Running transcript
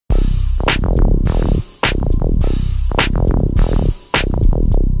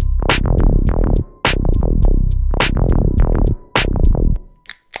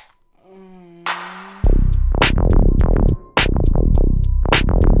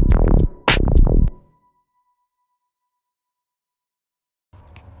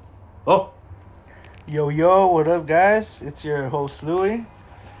Oh, Yo, what up, guys? It's your host, Louie.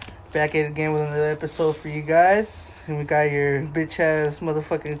 Back at it again with another episode for you guys. And we got your bitch ass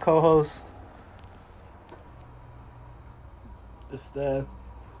motherfucking co host. it's that.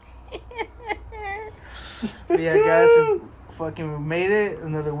 But yeah, guys, we made it.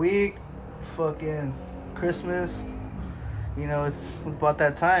 Another week. Fucking Christmas. You know, it's about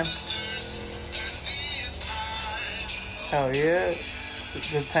that time. Hell yeah.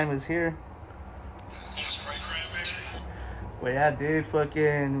 The time is here. But yeah, dude,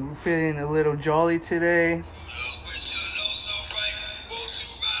 fucking feeling a little jolly today.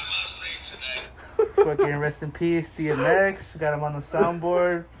 Fucking rest in peace, DMX. Got him on the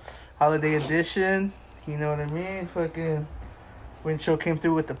soundboard. Holiday edition. You know what I mean? Fucking Windshield came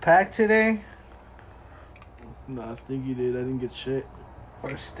through with the pack today. Nah, Stinky did. I didn't get shit.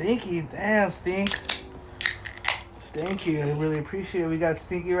 Or Stinky. Damn, Stink. Stinky. I really appreciate it. We got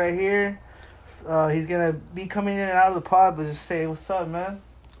Stinky right here. He's gonna be coming in and out of the pod, but just say, what's up, man?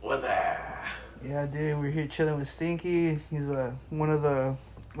 What's that? Yeah, dude, we're here chilling with Stinky. He's one of our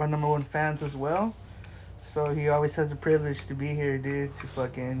number one fans as well. So he always has the privilege to be here, dude, to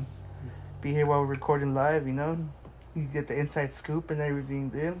fucking be here while we're recording live, you know? You get the inside scoop and everything,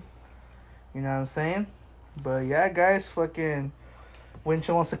 dude. You know what I'm saying? But yeah, guys, fucking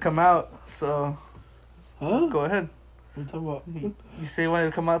Winchell wants to come out, so Huh? go ahead. What are you talking about? You say you wanted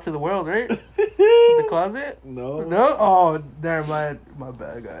to come out to the world, right? The closet? No. No? Oh, never mind. My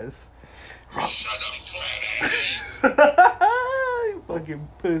bad, guys. You fucking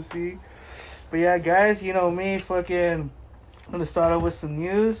pussy. But yeah, guys, you know me, fucking I'm gonna start off with some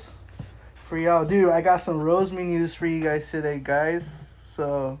news for y'all. Dude, I got some Rosemary news for you guys today, guys.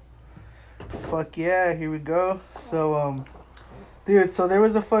 So fuck yeah, here we go. So dude, so there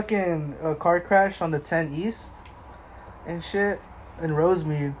was a fucking car crash on the 10 East and shit in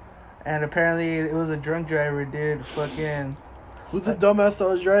Rosemead, and apparently it was a drunk driver, dude. Fucking Who's the dumbass that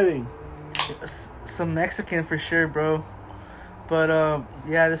was driving? some Mexican for sure, bro. But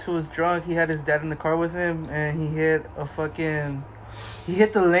yeah, this fool was drunk. He had his dad in the car with him, and he hit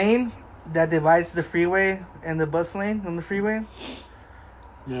the lane that divides the freeway and the bus lane on the freeway.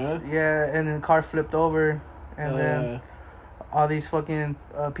 Yeah. Yeah, and then the car flipped over, and then all these fucking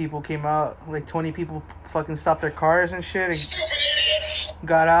people came out. Like 20 people fucking stopped their cars and shit. And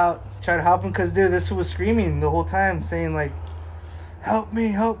got out, tried to help him, cause dude, this fool was screaming the whole time, saying like, help me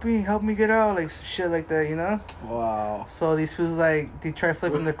get out, like shit like that, you know? Wow. So these fools, like, they tried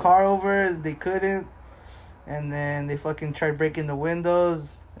flipping the car over, they couldn't, and then they fucking tried breaking the windows,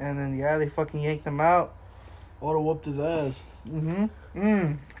 and then yeah, they fucking yanked him out. I would've whooped his ass.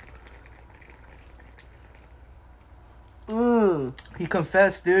 He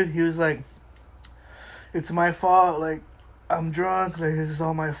confessed, dude. He was like, it's my fault, like, I'm drunk, like, this is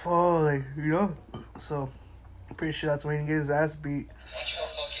all my fault, like, you know? So I'm pretty sure that's why he didn't get his ass beat.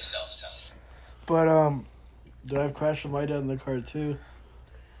 But Dude, I've crashed with my dad in the car too.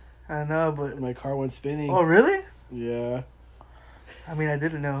 I know, but My car went spinning. oh really? Yeah. I mean, I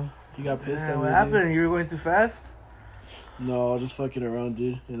didn't know. He got pissed at me. What dude. happened? You were going too fast? No, just fucking around,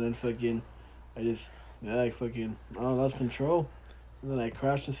 dude. And then I lost control. And then I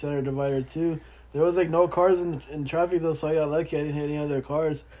crashed the center divider too. There was like no cars in traffic though, so I got lucky. I didn't hit any other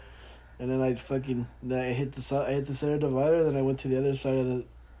cars. And then I hit the center divider. Then I went to the other side of the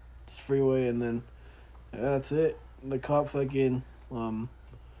freeway, and then that's it. The cop fucking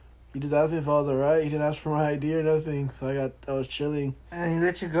he just asked me if I was alright. He didn't ask for my ID or nothing, so I was chilling. And he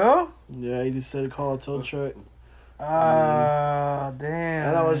let you go? Yeah, he just said call a tow truck. Ah, damn.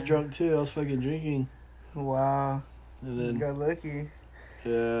 And I was drunk too. I was fucking drinking. Wow. And You then got lucky.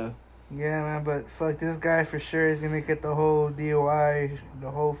 yeah. Yeah, man, but fuck, this guy for sure is gonna get the whole DOI, the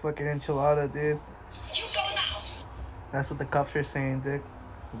whole fucking enchilada, dude. You go now. That's what the cops are saying, dick.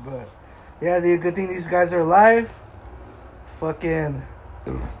 But yeah, dude, good thing these guys are alive. Fucking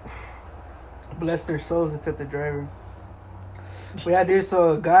bless their souls, except the driver. But yeah, dude,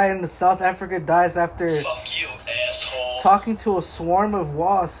 so a guy in South Africa dies after Fuck you, asshole. talking to a swarm of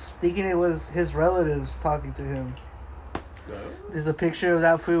wasps, thinking it was his relatives talking to him. There's a picture of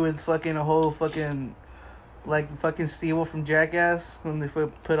that fool with fucking a whole fucking, like fucking Steve from Jackass when they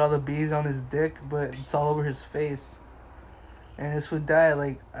put all the bees on his dick, but it's all over his face. And this fool died.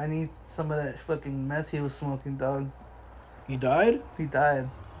 Like, I need some of that fucking meth he was smoking, dog. He died? He died.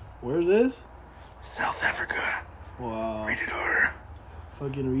 Where's this? South Africa. Wow. Rated R.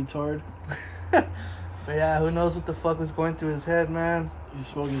 Fucking retard. But yeah, who knows what the fuck was going through his head, man. You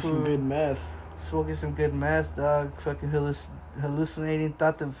smoking some good meth. Smoking some good meth, dog. Fucking hallucinating.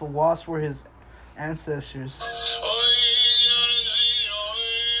 Thought the wasps were his ancestors.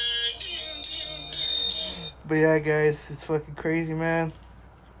 But yeah, guys, it's fucking crazy, man.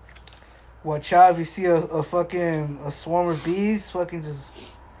 Watch out if you see a swarm of bees, fucking just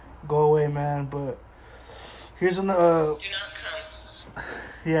go away, man. But here's Do not come.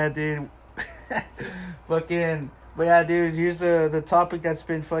 yeah, dude. Fucking. But yeah, dude, here's the topic that's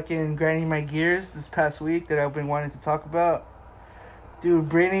been fucking grinding my gears this past week that I've been wanting to talk about. Dude,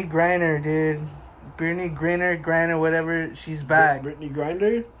 Brittney Griner, dude. Brittney Griner, whatever, she's back. Brittney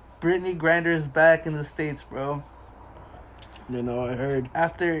Griner? Brittney Griner is back in the States, bro. You know, I heard.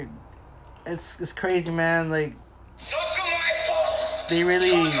 After, it's crazy, man. Like, Not my fault.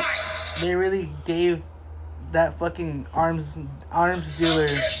 they really gave that fucking arms dealer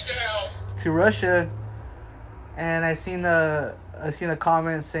to Russia. And I seen a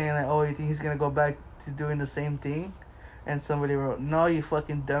comment saying like, oh, you think he's gonna go back to doing the same thing? And somebody wrote, no, you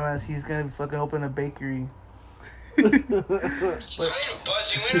fucking dumbass, he's gonna fucking open a bakery. I need to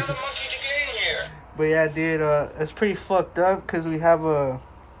buzz you in. How the monkey to get in here? But yeah, dude, it's pretty fucked up because we have a...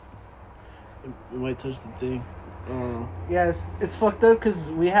 It might touch the thing. Yeah, it's fucked up because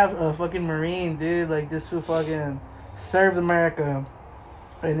we have a fucking Marine, dude. Like, this who fucking served America.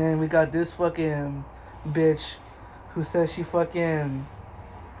 And then we got this fucking bitch who says she fucking...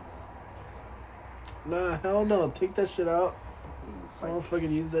 Nah, hell no. Take that shit out. I don't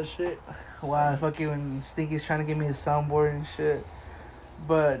fucking use that shit. Wow, fucking when Stinky's trying to give me a soundboard and shit.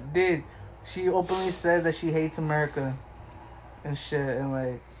 But, dude, she openly said that she hates America and shit. And,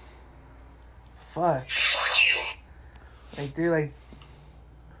 like, fuck. Fuck you. Like, dude, like,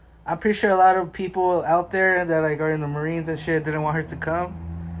 I'm pretty sure a lot of people out there that, like, are in the Marines and shit didn't want her to come.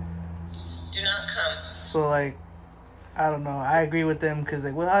 Do not come. So, like, I don't know. I agree with them because,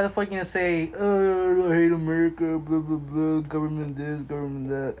 like, well, how the fuck you gonna say, oh, I hate America, blah, blah, blah, government this, government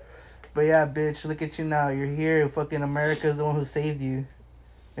that. But yeah, bitch, look at you now. You're here. Fucking America's the one who saved you.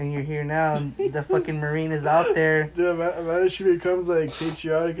 And you're here now. And the fucking Marine is out there. Dude, imagine she becomes, like,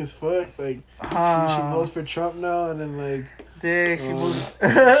 patriotic as fuck. Like, she votes for Trump now and then, like... Dude, she moves...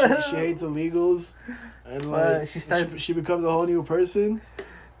 she hates illegals. And, like, she becomes a whole new person.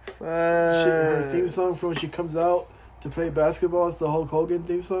 Her theme song from when she comes out to play basketball is the Hulk Hogan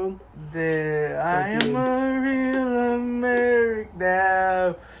theme song. Dude, I am a real American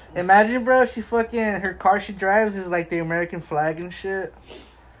now. Imagine, bro, her car she drives is like the American flag and shit.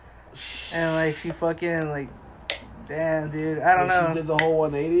 And like she fucking like, damn, dude, I don't know. She does a whole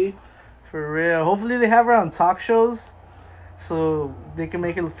 180. For real. Hopefully they have her on talk shows, so they can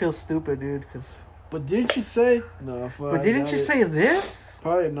make her feel stupid, dude. But didn't you say? No, fuck. But didn't you say this?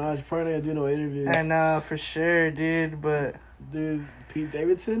 Probably not. She's probably not gonna do no interviews. I know, for sure, dude, but... Dude, Pete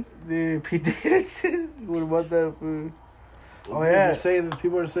Davidson? Dude, Pete Davidson? What about that food? Oh, Dude, yeah.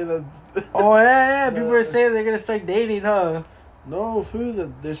 People are saying that... Oh, yeah. People are saying they're gonna start dating, huh? No,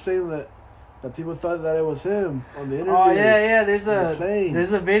 food. They're saying that people thought that it was him on the interview. Oh, yeah. There's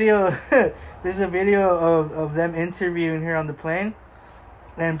a video... There's a video of them interviewing her on the plane.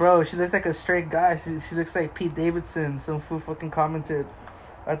 And, bro, she looks like a straight guy. She looks like Pete Davidson. Some fool fucking commented...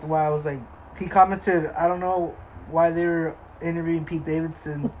 That's why I was like, he commented, I don't know why they were interviewing Pete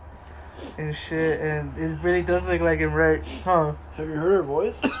Davidson and shit, and it really does look like him, right? Huh? Have you heard her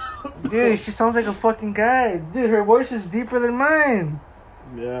voice? Dude, she sounds like a fucking guy. Dude, her voice is deeper than mine.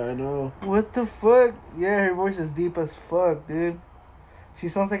 Yeah, I know. What the fuck? Yeah, her voice is deep as fuck, dude. She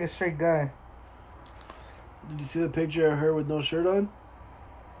sounds like a straight guy. Did you see the picture of her with no shirt on?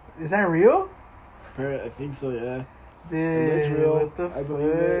 Is that real? I think so, yeah. Dude, That's real. what the I believe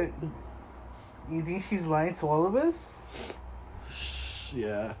it. fuck? You think she's lying to all of us?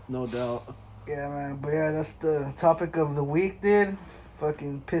 Yeah, no doubt. Yeah, man. But yeah, that's the topic of the week, dude.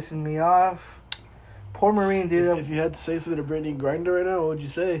 Fucking pissing me off. Poor Marine, dude. If you had to say something to Brittney Griner right now, what would you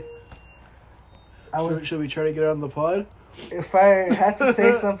say? Should we try to get her on the pod? If I had to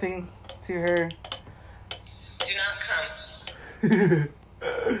say something to her... Do not come.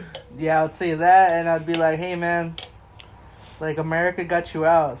 Yeah, I would say that, and I'd be like, hey, man, like, America got you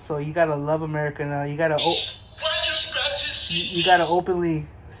out, so you gotta love America now. You gotta you gotta openly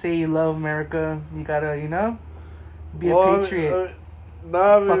say you love America. You gotta, be a patriot.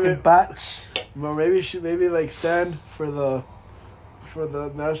 Nah, fucking batch. Well, maybe like stand for the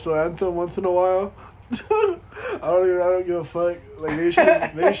national anthem once in a while. I don't give a fuck. Like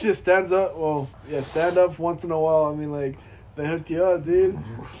maybe she just stands up. Well, yeah, stand up once in a while. I mean, like. They hooked you up, dude.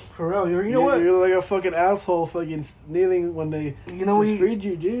 For real, you know what? You're like a fucking asshole, fucking kneeling when they freed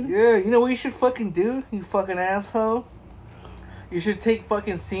you, dude. Yeah, you know what you should fucking do, you fucking asshole? You should take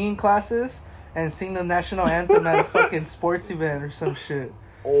fucking singing classes and sing the national anthem at a fucking sports event or some shit.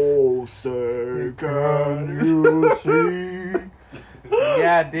 Oh, sir, can you see?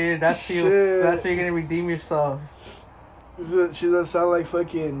 Yeah, dude. That's how you're gonna redeem yourself. She doesn't sound like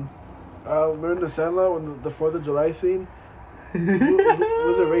fucking. Remember the Sandlot when the 4th of July scene?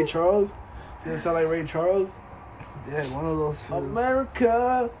 Was it Ray Charles? She doesn't sound like Ray Charles. Yeah, one of those fools.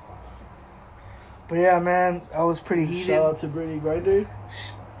 America. But yeah, man, I was pretty heated. Shout out to Brittney Griner.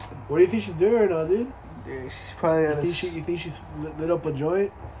 What do you think she's doing right now, dude? Yeah, she's probably. You think she's lit up a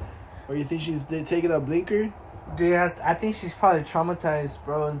joint, or you think she's taking a blinker? Dude, I think she's probably traumatized,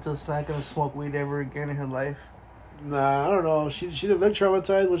 bro, until she's not gonna smoke weed ever again in her life. Nah, I don't know. She didn't look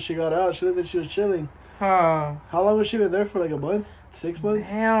traumatized when she got out. She looked like she was chilling. Huh? How long was she been there for? Like a month? 6 months?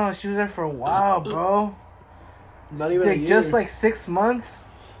 Damn, she was there for a while, bro. Not even a year. Just like 6 months,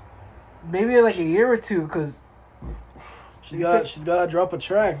 maybe like a year or two, cause she's got to drop a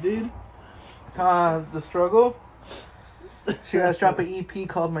track, dude. The struggle. She has to drop an EP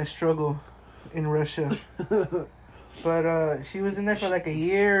called "My Struggle" in Russia. But she was in there for like a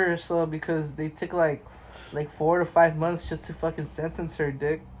year or so because they took like 4 to 5 months just to fucking sentence her,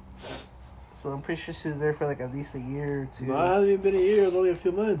 dick. So I'm pretty sure she was there for like at least a year or two. No, it hasn't even been a year. It's only a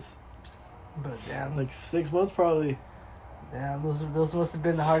few months. But damn, like 6 months probably. Damn, those must have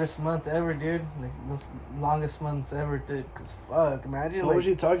been the hardest months ever, dude. Like those longest months ever, dude. Cause fuck, imagine. When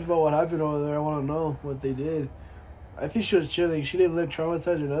she talks about what happened over there, I want to know what they did. I think she was chilling. She didn't look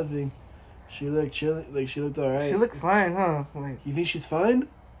traumatized or nothing. She looked chilling. Like she looked alright. She looked fine, huh? Like you think she's fine?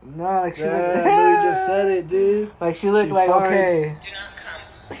 No, like she looked. You just said it, dude. Like she looked she's like fine. Okay. Do not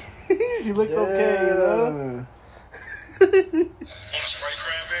come. She looked okay, you know.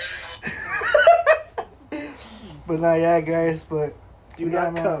 But nah, yeah, guys. But do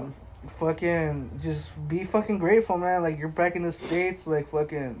not come. Fucking just be fucking grateful, man. Like you're back in the States, like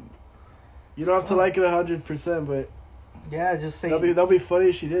fucking. You don't have to like it 100%, but yeah, just say that'll be funny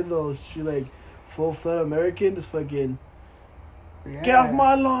if she did though. She like full-fledged American, just fucking get off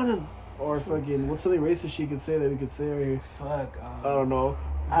my lawn, or fucking what's something racist she could say that we could say right here? Fuck. I don't know.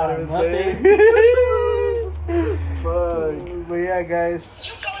 Is I that even saying? Fuck. But yeah, guys.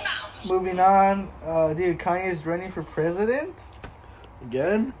 You go now. Moving on, dude, Kanye's running for president.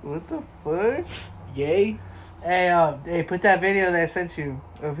 Again? What the fuck? Yay. Hey, put that video that I sent you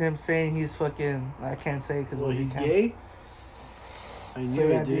of him saying he's fucking. I can't say because he's gay. I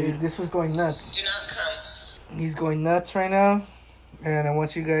knew it, dude. This was going nuts. Do not come. He's going nuts right now, and I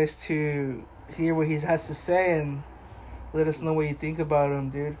want you guys to hear what he has to say and let us know what you think about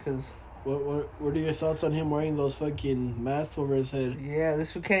him, dude. Cause what are your thoughts on him wearing those fucking masks over his head? Yeah,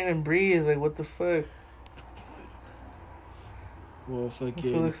 this one can't even breathe. Like, what the fuck? Well, fucking.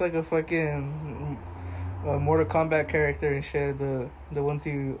 He looks like a fucking Mortal Kombat character and shit. The ones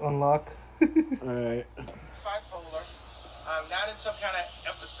you unlock. Alright. Bipolar. I'm not in some kind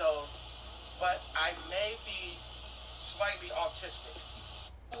of episode, but I may be slightly autistic.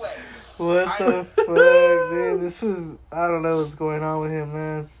 What the fuck, dude? This was. I don't know what's going on with him,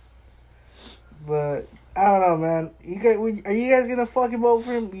 man. But I don't know, man. Are you guys gonna fucking vote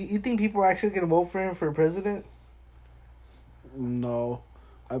for him? You think people are actually gonna vote for him for president? No,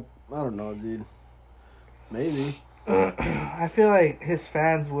 I don't know, dude. Maybe. I feel like his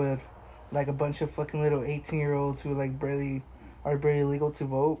fans would, like a bunch of fucking little 18-year-olds who like barely legal to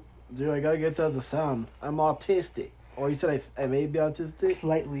vote. Dude, I gotta get that as a sound. I'm autistic. Or you said I may be autistic?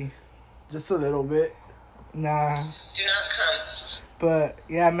 Slightly. Just a little bit. Nah. Do not come. But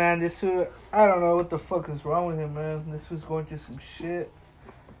yeah, man, I don't know what the fuck is wrong with him, man. This was going through some shit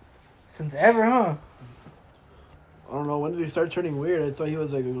since ever, huh? I don't know. When did he start turning weird? I thought he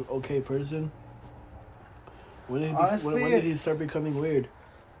was like an okay person. When did he start becoming weird?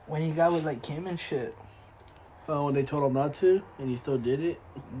 When he got with like Kim and shit. Oh, when they told him not to, and he still did it.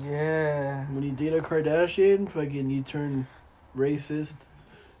 Yeah. When he dated a Kardashian, fucking you turn racist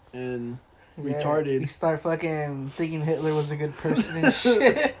and retarded. He start fucking thinking Hitler was a good person and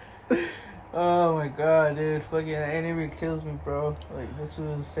shit. Oh my god, dude. Fucking that enemy kills me, bro. Like, this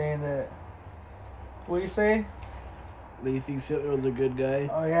was saying that. What do you say? That he thinks Hitler was a good guy.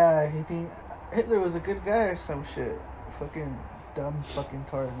 Oh yeah, he think Hitler was a good guy or some shit. Fucking dumb fucking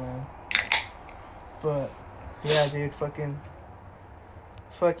tart, man. But yeah, dude, fucking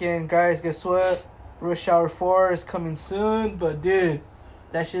guys, guess what? Rush Hour 4 is coming soon, but dude,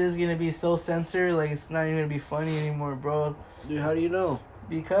 that shit is gonna be so censored, like it's not even gonna be funny anymore, bro. Dude, how do you know?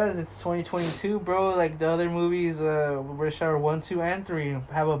 Because it's 2022, bro. Like the other movies, Rush Hour 1, 2, and 3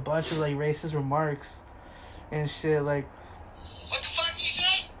 have a bunch of like racist remarks and shit. Like, What the fuck you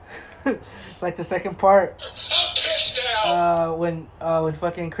say? like the second part, I'm pissed now. when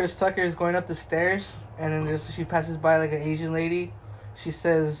fucking Chris Tucker is going up the stairs, and then she passes by like an Asian lady, She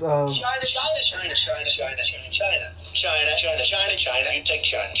says, China. You take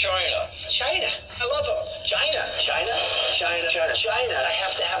China. China. I love them. China. I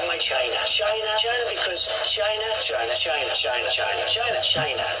have to have my China. China, because China.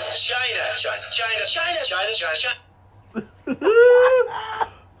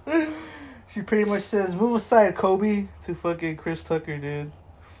 she pretty much says, "Move aside, Kobe," to fucking Chris Tucker, dude.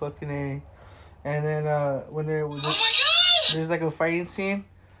 Fucking A. And then when there's like a fighting scene,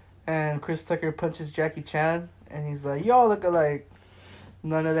 and Chris Tucker punches Jackie Chan, and he's like, "Y'all look alike."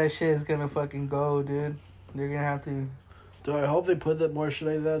 None of that shit is gonna fucking go, dude. They're gonna have to. Dude, I hope they put that more shit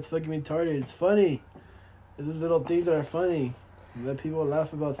like that. It's fucking retarded. It's funny. These little things are funny. Let people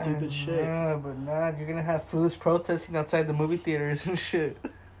laugh about stupid shit. Yeah, but nah, you're gonna have fools protesting outside the movie theaters and shit.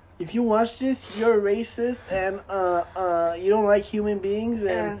 If you watch this, you're a racist and you don't like human beings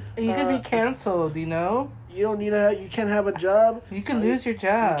and you can be canceled, you know? You don't need you can't have a job. You can lose your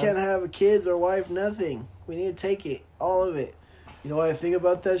job. You can't have kids or wife, nothing. We need to take it. All of it. You know what I think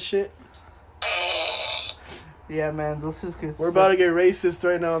about that shit? Yeah, man, this is We're about to get racist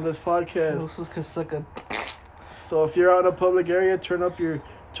right now on this podcast. This is cause suck a. So if you're out in a public area, turn up your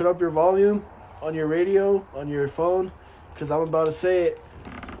volume on your radio, on your phone, cause I'm about to say it.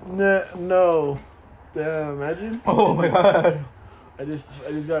 No. Damn, imagine. Oh my god. I just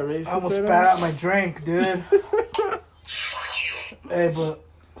got racist. I almost right spat now. out my drink, dude. Hey, but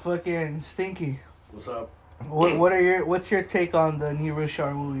fucking Stinky. What's up? What's your take on the new Rush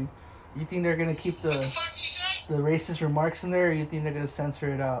Hour movie? You think they're gonna keep the racist remarks in there, or you think they're gonna censor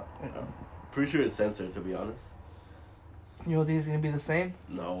it out? I'm pretty sure it's censored, to be honest. You don't think it's gonna be the same?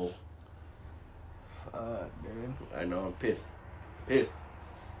 No. Dude. I know, I'm pissed. Pissed.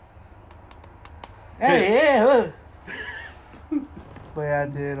 Hey, yeah, look. But yeah,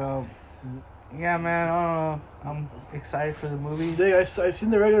 dude, yeah, man, I don't know. I'm excited for the movie. Dude, I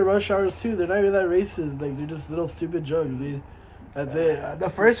seen the regular Rush Hours too. They're not even that racist. Like, they're just little stupid jokes, dude. That's it. The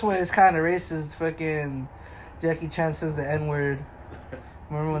first one is kind of racist. Fucking Jackie Chan says the N-word.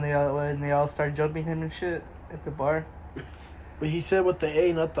 Remember when they all start jumping him and shit at the bar? But he said with the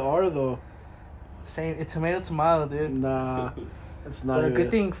A, not the R, though. Same, it's tomato, dude. Nah, it's not But a even.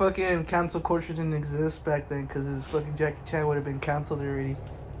 good thing fucking cancel culture didn't exist back then, because his fucking Jackie Chan would have been canceled already.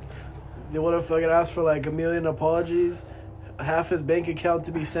 They would have fucking asked for like 1 million apologies, half his bank account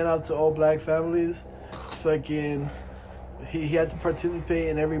to be sent out to all black families. Fucking, he had to participate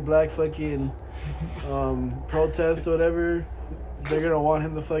in every black fucking protest or whatever. They're gonna want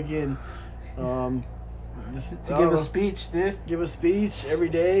him to fucking To give a speech, dude. Give a speech every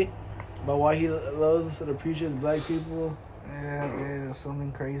day about why he loves and appreciates black people. Yeah, dude,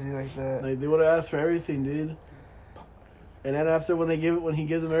 something crazy like that. Like, they would have asked for everything, dude. And then after when he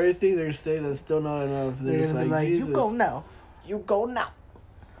gives them everything, they're gonna say that's still not enough. They're just gonna be like, Jesus. you go now. You go now.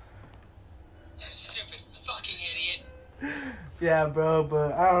 Stupid fucking idiot. Yeah, bro,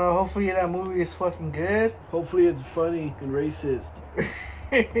 but I don't know. Hopefully that movie is fucking good. Hopefully it's funny and racist.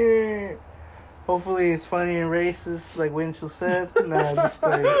 Hopefully it's funny and racist, like Winchell said. Nah, just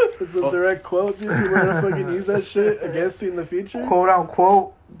play. It's a direct quote, dude. You wanna fucking use that shit against me in the future? Quote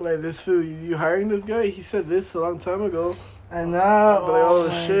unquote. But like, this fool, you hiring this guy? He said this a long time ago. I know. But like, oh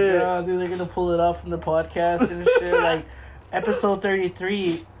my shit. God, dude, they're gonna pull it off from the podcast and shit. Like episode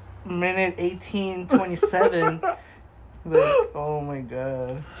 33, minute 18:27. Like, oh my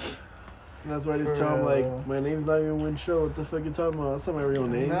god. And that's why I just tell him, like, my name's not even Winchell. What the fuck you talking about? That's not my real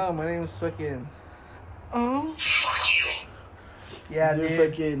name. No, my name's fucking. Fuck you. Yeah,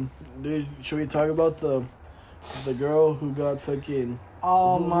 dude. Dude, should we talk about the girl who got fucking...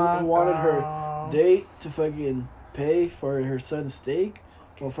 Oh who my wanted god. her date to fucking pay for her son's steak?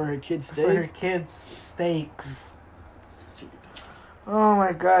 Well, for her kid's steak? For her kids' steaks. Oh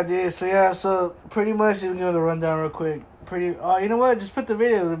my god, dude. So yeah, so pretty much just give the rundown real quick. You know what? Just put the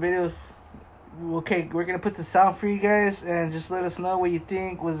video. Okay, we're gonna put the sound for you guys and just let us know what you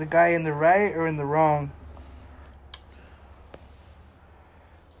think. Was the guy in the right or in the wrong?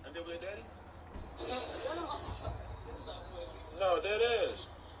 No, that is.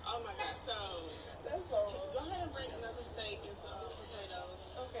 Oh my god, so go ahead and bring another steak and some potatoes.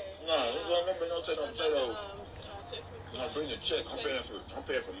 Okay. No, I'm gonna bring no potatoes. Sesame When I bring the check, I'm paying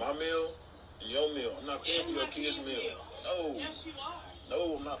for my meal and your meal. I'm not paying for your kids' meal. No. Yes, you are.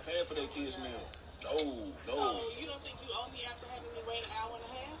 No, I'm not paying for their kids' meal. No. So you don't think you owe me after having me wait an hour and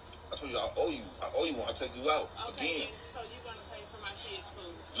a half? I told you I owe you. I owe you when I take you out Okay, again. so you're gonna pay for my kids'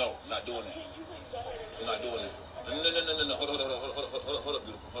 food. No, not doing that. Can you please go ahead and I'm not doing that. No. Hold up,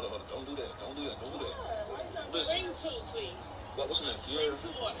 beautiful. Hold up. Don't do that. Listen. Bring two, please. What's in that, Kiera? Bring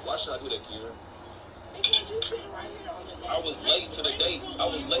two orders. Why should I do that, Kiera? Because you sitting right here on the I was late to the date. I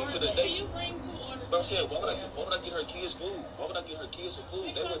was late to the Can date. you bring 2 orders? But I'm saying, why would I get her kids food? Why would I get her kids some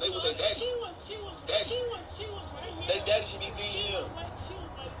food? They with their daddy. She was right here. Their daddy should be feeding him. She was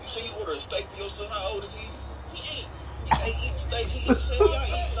waiting. You say you order a steak for your son? How old is he? He ate. He ain't eating steak. He eats steak. Y'all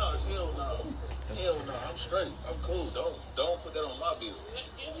eat? Nah, hell no. Hell no. I'm straight. I'm cool. Don't put that on my bill.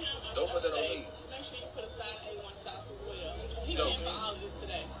 Give him a Don't put that on steak. me. Make sure you put a side of A1 sauce as well. He Yo, paying for okay. all of this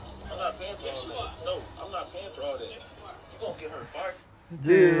today. I'm not paying for Yes, all you that. are. No, I'm not paying for all that. Yes, you are. You gonna get her fired?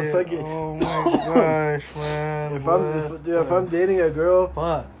 Dude, Yeah, fucking. oh my gosh, man. If I'm dating a girl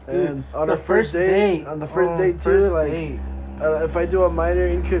Fuck. and on The our first date, on the first date too, first like date. if I do a minor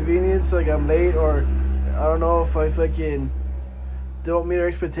inconvenience, like I'm late or I don't know if I fucking don't meet her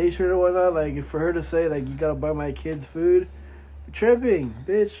expectation or whatnot, like for her to say like you gotta buy my kids food, you're tripping,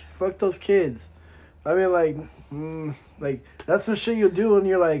 bitch. Fuck those kids. I mean like that's the shit you'll do when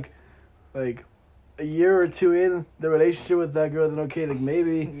you're like a year or two in the relationship with that girl. Then okay, like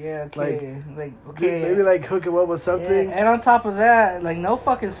maybe Yeah, okay. Like okay. maybe like hook him up with something. Yeah, and on top of that, like no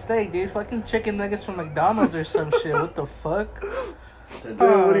fucking steak, dude. Fucking chicken nuggets from McDonald's or some shit. What the fuck? Dude,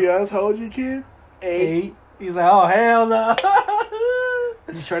 what do you ask? How old your kid? 8. He's like, oh hell no.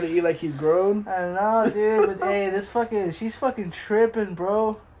 He's trying to eat like he's grown. I don't know, dude. But hey, she's fucking tripping,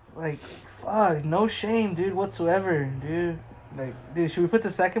 bro. Like, fuck, no shame, dude, whatsoever, dude. Like, dude, should we put the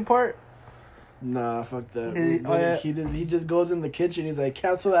second part? Nah, fuck that. Yeah. He just goes in the kitchen. He's like,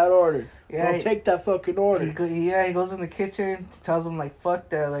 cancel that order. Yeah, Don't take that fucking order. He goes in the kitchen, tells him like, fuck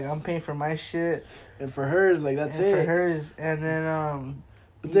that, like I'm paying for my shit. And for hers, like that's And it. for hers, and then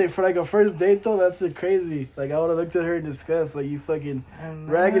But then for like a first date though, that's it crazy. Like I would have looked at her in disgust, like you fucking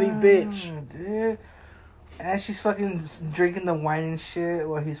raggedy bitch. Dude. And she's fucking drinking the wine and shit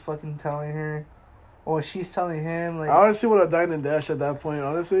while he's fucking telling her, or she's telling him like. I honestly would have dined and dashed at that point.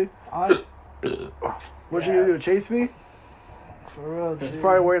 Honestly, what you gonna do? Chase me? For real, dude. She's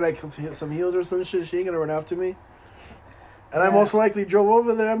probably wearing like some heels or some shit. She ain't gonna run after me. And I most likely drove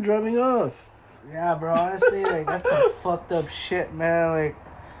over there. I'm driving off. Yeah, bro. Honestly, like that's some fucked up shit, man. Like,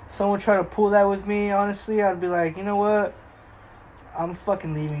 someone try to pull that with me. Honestly, I'd be like, you know what? I'm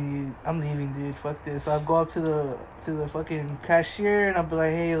fucking leaving, dude. I'm leaving, dude. Fuck this. I'll go up to the fucking cashier and I'll be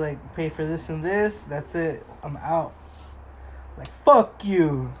like, hey, like, pay for this and this. That's it. I'm out. Like, fuck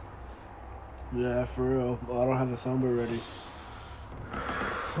you. Yeah, for real. Well, I don't have the soundboard ready.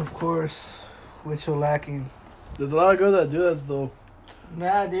 Of course, which you're lacking. There's a lot of girls that do that though.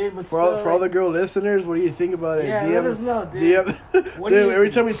 Nah, dude, but For all the girl listeners, what do you think about it? Yeah, DM, let us know, dude. DM, What do dude, you every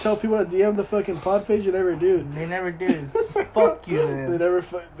think? time we tell people to DM the fucking pod page, you never do. They never do. Fuck you, man. They never.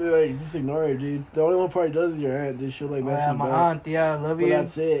 They like just ignore it, dude. The only one probably does is your aunt. Dude, she'll like mess Yeah, me my back. aunt, yeah, I love But you.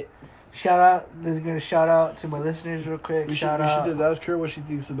 that's it. Shout out. This is gonna shout out to my listeners real quick. We shout should out. just ask her what she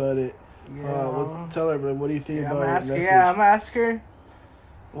thinks about it. Yeah. Tell her, but what do you think Yeah, I'm about gonna it? ask her. Message Yeah, I'm gonna ask her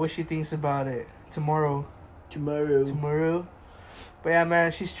what she thinks about it tomorrow. tomorrow. But yeah,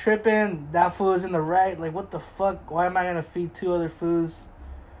 man, she's tripping. That fool is in the right. Like, what the fuck? Why am I gonna feed 2 other fools?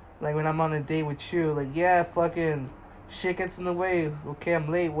 Like when I'm on a date with you. Like, yeah, fucking shit gets in the way. Okay, I'm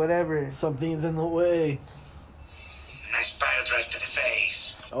late. Whatever. Something's in the way. Nice bite right to the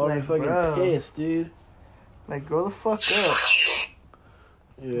face. I would be Like, fucking bro. pissed, dude. Like, grow the fuck up,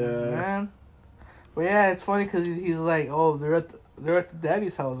 Yeah. man. But yeah, it's funny because he's like, oh, they're at the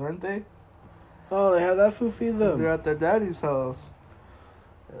daddy's house, aren't they? Oh, they have that food feed They're them. at their daddy's house.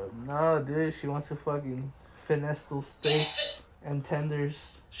 No, dude, she wants to fucking finesse those steaks and tenders.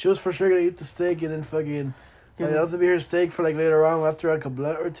 She was for sure gonna eat the steak and then fucking. Like, that was gonna be her steak for like later on after like a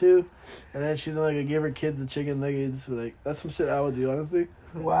blunt or two, and then she's gonna like give her kids the chicken nuggets. Like that's some shit I would do, honestly.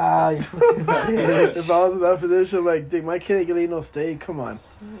 Wow, you fucking bitch. If I was in that position, I'm like, dude, my kid ain't gonna eat no steak. Come on.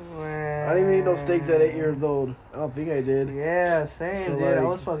 I didn't even eat no steaks at 8 years old. I don't think I did. Yeah, same, So, dude. I like,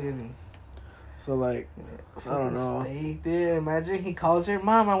 was fucking. So like, I don't know. Steak, dude. Imagine he calls her,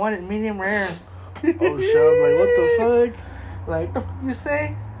 Mom, I want it medium rare. Oh shit! I'm like, what the fuck? Like, the you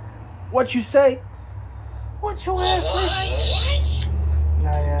say? What you say? What you ass say?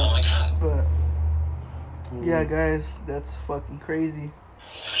 Nah, yeah. Oh my god. But, yeah, guys, that's fucking crazy.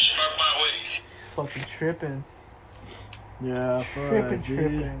 Spark my way. He's fucking tripping. Yeah, fuck, Tripping, dude.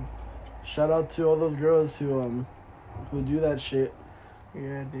 tripping. Shout out to all those girls who do that shit.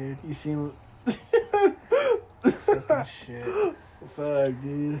 Yeah, dude. You seem. Fucking shit. Fuck,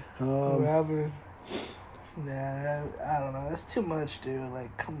 dude. Whoever. Nah, I don't know. That's too much, dude.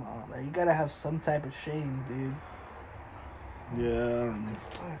 Like, come on. Like, you gotta have some type of shame, dude. Yeah, I don't know.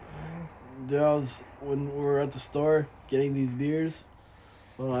 Fuck, man. Dude, when we were at the store getting these beers.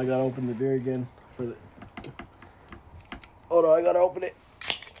 Hold on, I gotta open the beer again for the. Hold on, I gotta open it.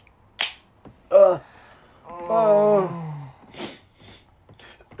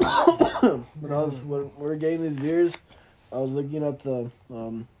 When we were getting these beers, I was looking at the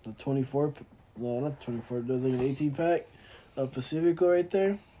 24, no, not 24, there's like an 18 pack of Pacifico right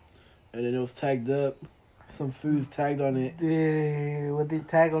there, and then it was tagged up. Some food's tagged on it. Dude, what they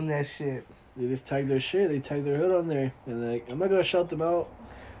tag on that shit? They just tagged their shit. They tagged their hood on there, and like, I'm not gonna shout them out.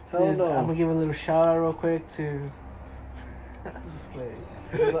 Hell Dude, no. I'm gonna give a little shout out real quick to. Just play.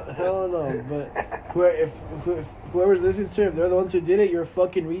 Hell no. But whoever's listening to it, if they're the ones who did it, you're a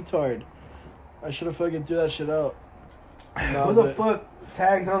fucking retard. I should have fucking threw that shit out. No, Who the fuck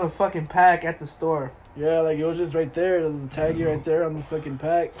tags on a fucking pack at the store? Yeah, like it was just right there. There's a taggy right there on the fucking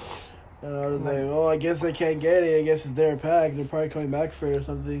pack. And I was like, oh, I guess they can't get it. I guess it's their pack. They're probably coming back for it or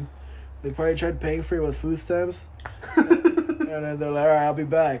something. They probably tried paying for it with food stamps. And then they're like, alright, I'll be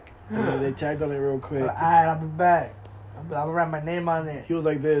back. And then they tagged on it real quick. Alright, I'll be back. I'm gonna write my name on it. He was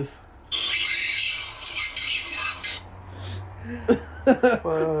like this.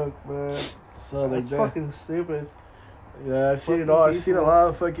 Fuck, man. So like That's that. fucking stupid. Yeah, I've seen it all. I've seen a lot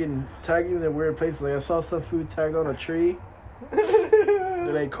of fucking tagging in weird places. Like I saw some food tagged on a tree.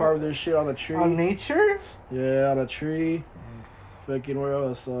 They carved their shit on a tree. On nature? Yeah, on a tree. Fucking where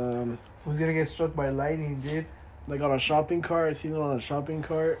else? Who's gonna get struck by lightning, dude? Like on a shopping cart. I seen it on a shopping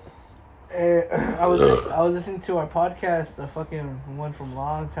cart. I was listening to our podcast, a fucking one from a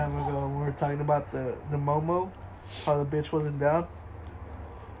long time ago. And we were talking about the Momo, how the bitch wasn't down.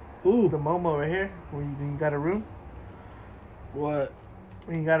 Ooh. The Momo right here, where you got a room. What?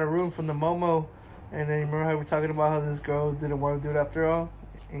 When you got a room from the Momo, and then you remember how we were talking about how this girl didn't want to do it after all,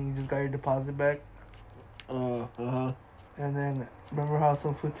 and you just got your deposit back. Uh-huh. And then remember how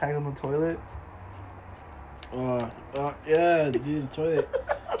some food tagged on the toilet? Yeah, dude, the toilet.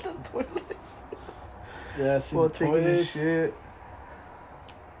 The toilet. Yeah, see Well, the taking the toilet. shit.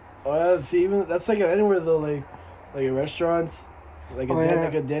 Oh yeah, see even that's like anywhere though, like at restaurants, like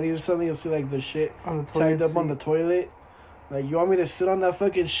like a Denny's or something. You'll see like the shit On the toilet tagged up on the toilet. Like, you want me to sit on that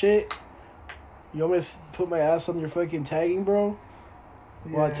fucking shit? You want me to put my ass on your fucking tagging, bro?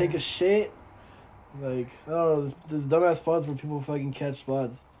 While I take a shit? Like, I don't know, this dumbass spots where people fucking catch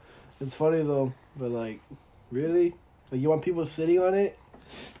spots. It's funny though, but like, really? Like, you want people sitting on it?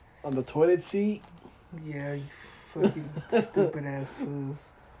 On the toilet seat? Yeah, you fucking stupid ass fools.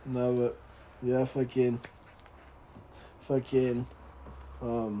 No, but, yeah, fucking,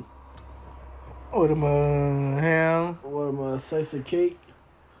 Order my ham. what am I, slice of cake?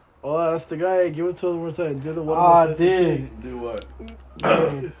 Oh, that's the guy. Give it to us one more time. Do the one Oh, slice dude. of cake. Do what?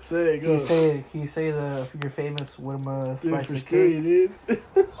 Dude, Say it, Can you go. say your famous what am I Dude, slice for of Stewie, cake? dude.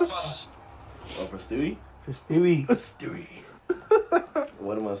 Oh, for Stewie? For Stewie. Stewie.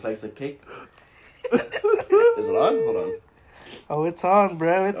 What am I, slice of cake? Is it on? Hold on. Oh, it's on,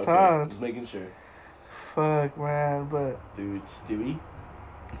 bro. It's Okay, on. just making sure. Fuck, man, but Dude, Stewie.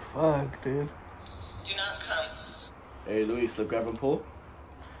 fuck, dude. Do not come. Hey, Louis, slip, grab, and pull.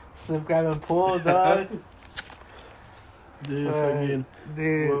 Slip, grab, and pull, dog. Dude, Fuck, fucking.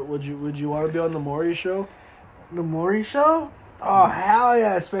 dude. Would you want to be on the Maury show? The Maury show? Oh hell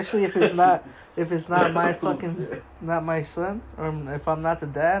yeah! Especially if it's not my fucking not my son, or if I'm not the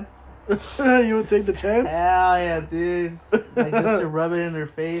dad. You would take the chance? Hell yeah, dude! Like just to rub it in their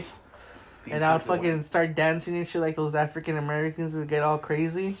face, and I would fucking start dancing and shit like those African Americans that get all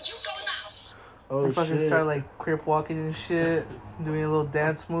crazy. You go now. Oh, And fucking shit. start like crip walking and shit, doing a little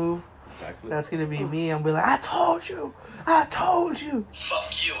dance move. Exactly. That's gonna be me. I'm be like, I told you, Fuck you,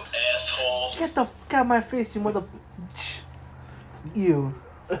 asshole. get the fuck out of my face, you mother. You.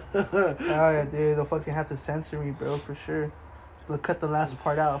 Oh yeah, dude. They'll fucking have to censor me, bro, for sure. They'll cut the last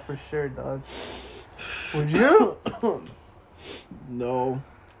part out for sure, dog. Would you? No.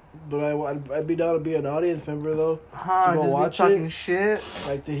 But I'd be down to be an audience member, though. Huh? To go Just watch be talking it. shit.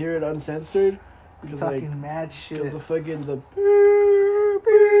 Like, to hear it uncensored. Because, Talking like, mad shit. because the fucking,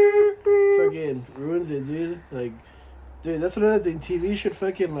 fucking ruins it, dude. Like, dude, that's another thing. TV should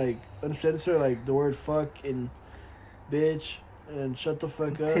fucking, like, uncensor, like, the word fuck and bitch and shut the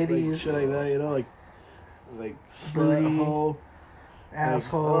fuck up. Titties. Like, shit like that, you know? Like slut, Booty. hoe.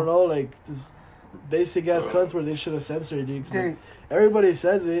 Asshole. Like, I don't know, like, this basic ass cuss word they should have censored, dude. 'Cause, like, Dude, everybody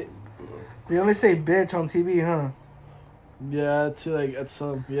says it. they only say bitch on TV, huh? Yeah, to like at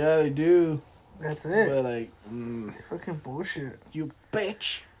some. Yeah, they do. That's it. But like, Fucking bullshit. you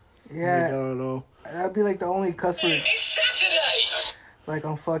bitch. Like, I Yeah, don't know. that'd be like the only cuss word, It's Saturday. like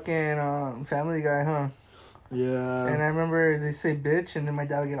on fucking Family Guy, huh? Yeah. And I remember they say bitch, and then my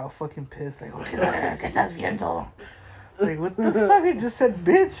dad would get all fucking pissed, like, ¿Qué estás viendo? Like, what the fuck? I just said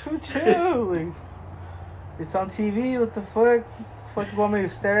bitch, who chill? Like, it's on TV, what the fuck? Fuck you want me to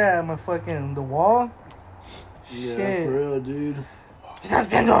stare at my fucking, the wall? Yeah, Shit. for real, dude.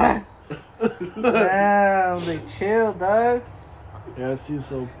 Damn, they chill, dog. Yeah, see,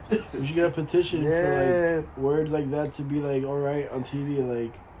 so we should get a petition for like words like that to be like alright on TV.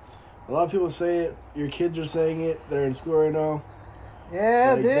 Like a lot of people say it. Your kids are saying it. They're in school right now.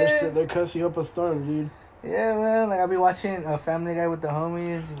 Yeah, Like, dude. they're cussing up a storm, dude. Yeah, man. Like, I'll be watching a Family Guy with the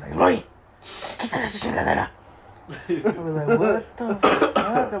homies. He's like, Roy, quita esa chingadera. I'll be like, what the fuck?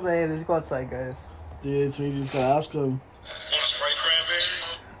 I'm like, hey, let's go outside, guys. Dude, so you just gotta ask them. Want a Sprite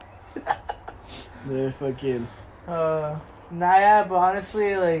cranberry? They're fucking. Nah, yeah, but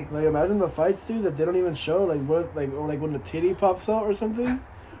honestly, like Imagine the fights, dude, that they don't even show. Like, what, like, or like when the titty pops out or something.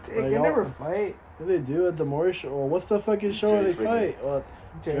 they Like, never fight. What do they do at the Maury show? Or what's the fucking show where they fight?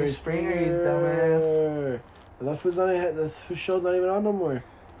 Jerry Springer, you dumbass. That food's not. That food show's not even on no more.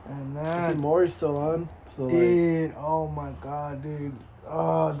 And I think Maury's still on. So dude, oh my god, dude.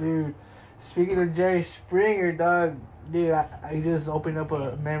 Oh, dude. Speaking of Jerry Springer, dog, dude, I just opened up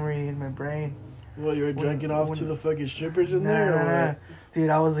a memory in my brain. Well, you were drinking off to the fuking strippers in there? Nah. Dude,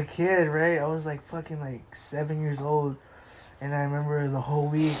 I was a kid, right? I was like fucking like 7 years old. And I remember the whole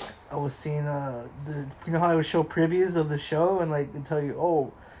week I was seeing you know how I would show previews of the show and like and tell you,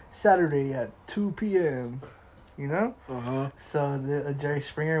 oh, Saturday at 2 p.m. You know? So the Jerry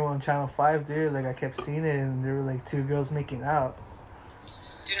Springer on Channel 5, dude, like I kept seeing it and there were like two girls making out.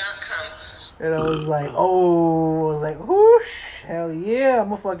 Do not come. And I was like, whoosh, hell yeah, I'm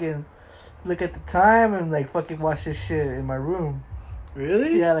gonna fucking look at the time and like fucking watch this shit in my room.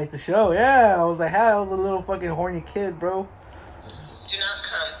 Really? Yeah, like the show, yeah. I was like, I was a little fucking horny kid, bro. Do not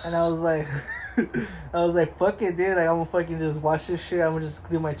come. And I was like, fuck it, dude. Like, I'm gonna fucking just watch this shit. I'm gonna just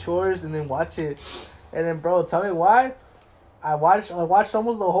do my chores and then watch it. And then, bro, tell me why. I watched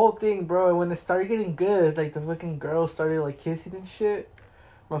almost the whole thing, bro. And when it started getting good, like the fucking girls started like kissing and shit.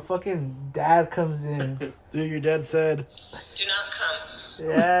 My fucking dad comes in. Dude, your dad said. Do not come.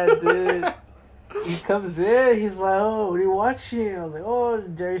 Yeah, dude. He comes in. He's like, oh, what are you watching? I was like, oh,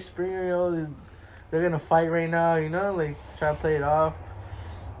 Jerry Springer. They're gonna fight right now, you know, like try to play it off.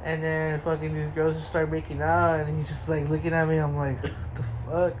 And then fucking these girls just start making out, and he's just like looking at me. I'm like, what the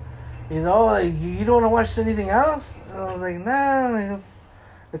fuck? He's all like, you don't want to watch anything else? And I was like, nah, like,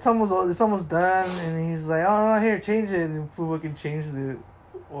 it's almost done. And he's like, oh no, here, change it. And we fucking changed it.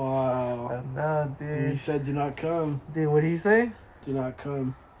 Wow. No, dude. He said, do not come. Dude, what did he say? Do not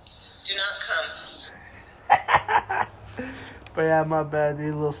come. Do not come. But yeah, my bad,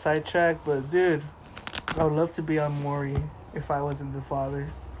 dude. A little sidetrack. But dude, I would love to be on Maury if I wasn't the father.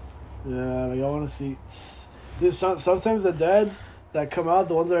 Yeah, like I want to see. Dude, sometimes the dads that come out,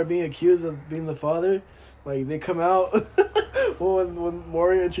 the ones that are being accused of being the father, like they come out. Well, when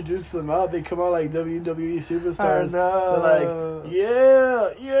Maury introduces them out, they come out like WWE superstars. Oh, no. They're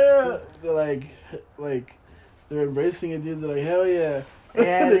like, yeah. They're like they're embracing it, dude. They're like, hell yeah.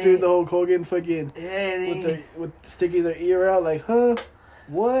 Yeah, they're doing the whole Hogan fucking yeah, with sticking their ear out, like, huh?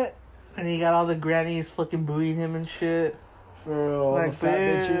 What? And he got all the grannies fucking booing him and shit. For all like, the fat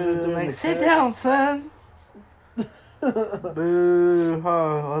bitches right there. like, sit down, son. Boo. Huh?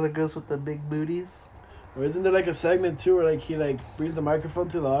 All the girls with the big booties. Or isn't there like a segment too where like he like brings the microphone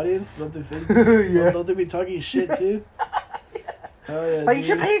to the audience? Don't they say? Yeah. Don't they be talking shit too? Hell yeah. Like, you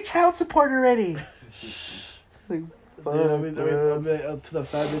should pay your child support already. Like, fuck, I'll be up to the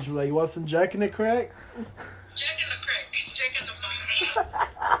fat bitch. Like, you want some Jack in the Crack? Jack in the crack. Jack in the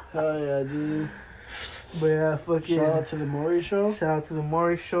fucking. Hell yeah, dude. But yeah, fucking. Shout out to the Maury Show. Shout out to the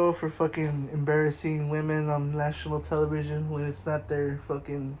Maury Show for fucking embarrassing women on national television when it's not their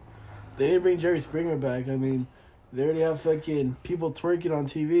fucking. They didn't bring Jerry Springer back. I mean, they already have fucking people twerking on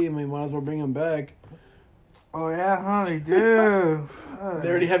TV. I mean, might as well bring him back. Oh yeah, huh? They do. They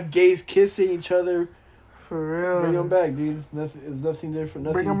already have gays kissing each other. For real. Bring them back, dude. It's nothing different.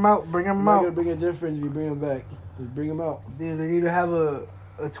 Nothing, Bring them out. Bring them I'm not out. gonna bring a difference if you bring them back. Just bring them out. Dude, they need to have a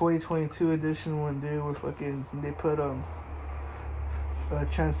 2022 edition one, dude, where fucking they put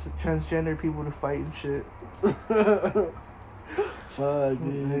transgender people to fight and shit. Fuck,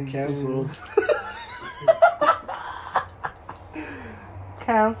 dude. Canceled.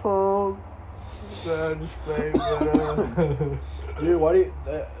 Canceled. No, I'm just playing, but, Dude, why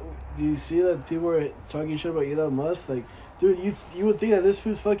do you see that people are talking shit about Elon Musk? Like, dude, you would think that this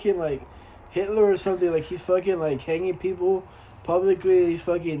fool's fucking like Hitler or something. Like, he's fucking like hanging people publicly. He's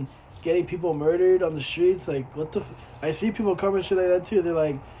fucking getting people murdered on the streets. Like, what the? I see people comment shit like that too. They're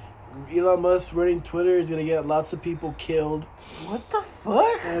like, Elon Musk running Twitter is gonna get lots of people killed. what the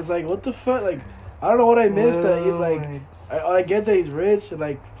fuck? And it's like, what the fuck? Like, I don't know what I missed. That he like, I get that he's rich and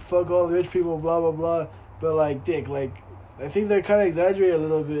like, fuck all the rich people, blah blah blah. But like, dick, like, I think they're kind of exaggerating a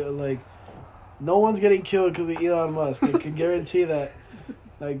little bit. Like, no one's getting killed because of Elon Musk. I can guarantee that.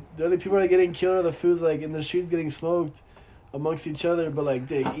 Like, the only people that are getting killed are the foods, like, in the streets getting smoked amongst each other. But, like,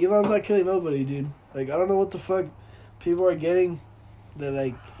 dude, Elon's not killing nobody, dude. Like, I don't know what the fuck people are getting. That,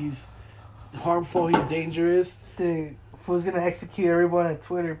 like, he's harmful, he's dangerous. Dude, fool's gonna execute everyone on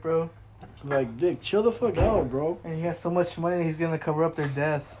Twitter, bro. Like, Dick, chill the fuck out, bro. And he has so much money that he's gonna cover up their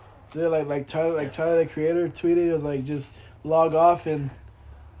death. Dude, like Tyler, the creator, tweeted, it was like, just log off and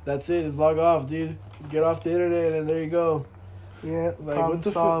that's it. Just log off, dude. Get off the internet and there you go. Yeah, like what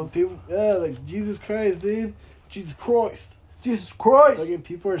the fuck? People, yeah, like Jesus Christ, dude. Jesus Christ. Jesus Christ. Like,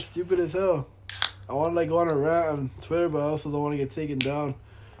 people are stupid as hell. I want to like go on a rant on Twitter, but I also don't want to get taken down.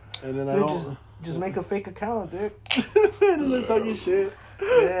 And then dude, just make a fake account, dude. Just like talking shit.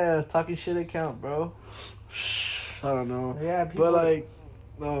 Yeah, talking shit account, bro. I don't know. Yeah, people. But like,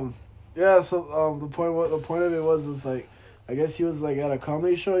 yeah. So the point of it was is like, I guess he was like at a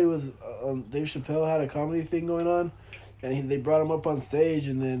comedy show. He was Dave Chappelle had a comedy thing going on, and they brought him up on stage,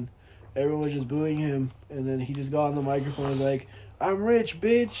 and then everyone was just booing him, and then he just got on the microphone and was like, "I'm rich,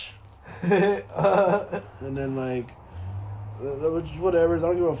 bitch," and then like, whatever. I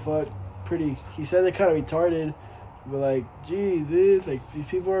don't give a fuck. He said they're kind of retarded, but like, geez, dude, like these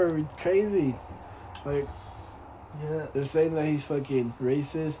people are crazy. Like, yeah, they're saying that he's fucking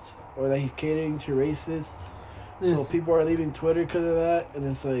racist or that he's catering to racists. So people are leaving Twitter because of that, and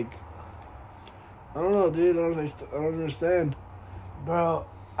it's like, I don't know, dude. I don't understand. Bro,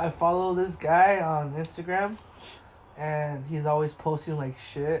 I follow this guy on Instagram, and he's always posting like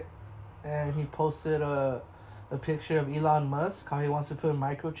shit. And he posted a picture of Elon Musk, how he wants to put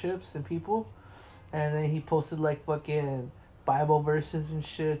microchips in people, and then he posted like fucking Bible verses and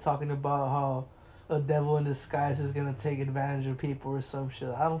shit, talking about how a devil in disguise is gonna take advantage of people or some shit.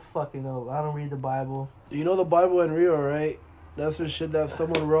 I don't fucking know. I don't read the Bible. You know the Bible in real, right? That's the shit that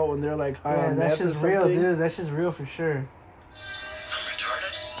someone wrote when they're like high on meth or something. That's just real, dude. That's just real for sure. I'm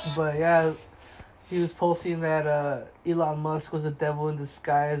retarded. But yeah, he was posting that Elon Musk was a devil in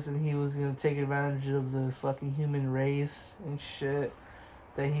disguise and he was gonna take advantage of the fucking human race and shit.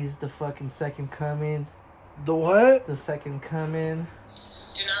 That he's the fucking second coming. The what? The second coming.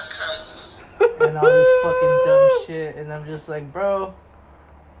 Do not come. And all this fucking dumb shit. And I'm just like, bro.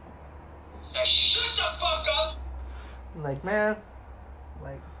 Now shut the fuck up! Like, man.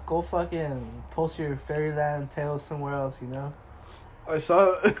 Like, go fucking post your fairyland tales somewhere else, you know? I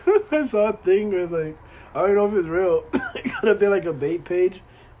saw a thing where it's like, I don't know if it's real. It could have been like a bait page,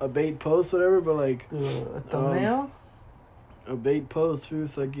 a bait post, whatever, but like, Dude, a thumbnail? A bait post for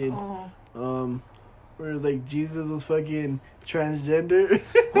fucking, where it's like Jesus was fucking transgender.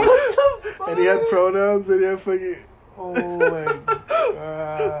 What the fuck? And he had pronouns and he had fucking. Oh my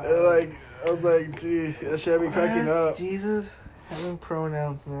god. And like, I was like, gee, that shit had me cracking up. Jesus having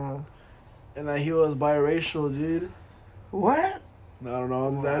pronouns now. And that he was biracial, dude. What? I don't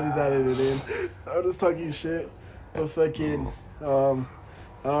know. I just added it in. I'm just talking shit. But fucking, I don't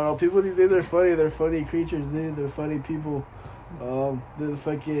know. People these days are funny. They're funny creatures, dude. They're funny people. They're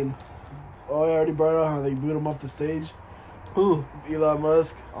fucking. Oh, I already brought up how they boot him off the stage. Who? Elon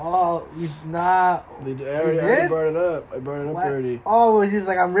Musk. Oh, nah. I already brought it up. I brought it up already. Oh, he's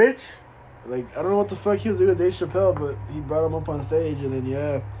like, I'm rich? Like, I don't know what the fuck he was doing with Dave Chappelle, but he brought him up on stage, and then,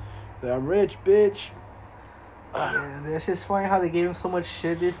 yeah. Like, I'm rich, bitch. Yeah, it's just funny how they gave him so much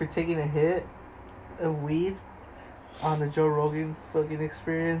shit, dude, for taking a hit of weed on the Joe Rogan fucking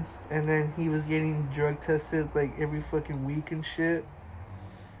experience. And then he was getting drug tested, like, every fucking week and shit.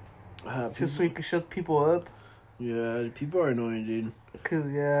 Just so he could shut people up. Yeah, people are annoying, dude.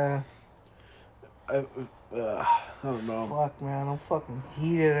 Cause, yeah. I don't know. Fuck, man, I'm fucking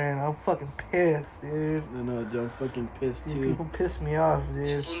heated and I'm fucking pissed, dude. I know, dude, I'm fucking pissed, These too. people piss me off,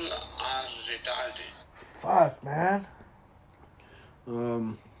 dude. People are retarded. Fuck, man.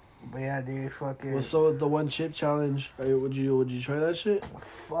 But But yeah, dude, fucking. what's up with the one chip challenge? Would you try that shit?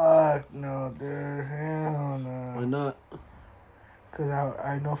 Fuck, no, dude. Hell no. Why not? Cause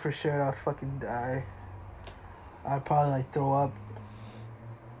I know for sure I'd fucking die. I'd probably like throw up.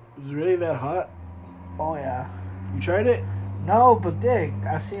 Is it really that hot? Oh yeah. You tried it? No, but dick,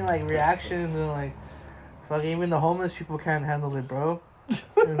 I've seen like reactions and like, fucking even the homeless people can't handle it, bro.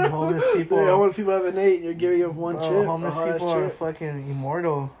 And the homeless people. Dude, homeless people haven't ate. You're giving them one chip. Homeless a people hot are chip. fucking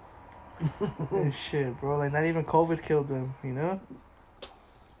immortal. And shit, bro. Like not even COVID killed them, you know?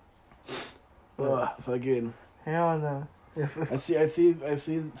 Fucking. Hell no. I see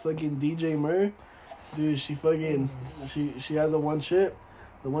fucking DJ Murr. Dude, she fucking she has the one chip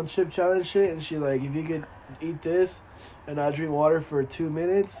challenge shit, and she like, if you could eat this and not drink water for 2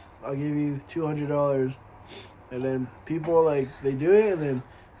 minutes, I'll give you $200. And then people like, they do it, and then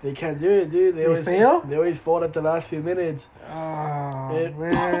They can't do it, dude. They always fail? They always fold at the last few minutes. Oh,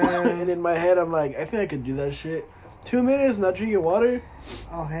 man. And in my head, I'm like, I think I could do that shit. 2 minutes, not drinking water.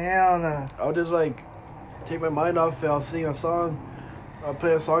 Oh, hell no. I'll just like take my mind off it. I'll sing a song. I'll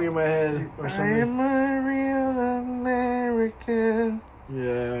play a song in my head or something. I'm a real American.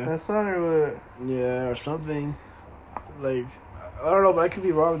 Yeah. That song or what? Yeah, or something. Like, I don't know, but I could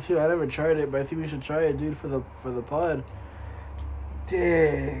be wrong too. I never tried it, but I think we should try it, dude, for the pod.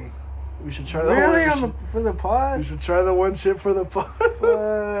 Dang. We should try the Really? one. For the pod? We should try the one chip for the pod.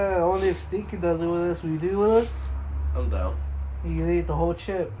 Only if Stinky does it with us. Will you do it with us? I'm down. You can eat the whole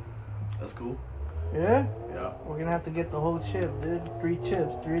chip. That's cool. Yeah? Yeah. We're gonna have to get the whole chip, dude. 3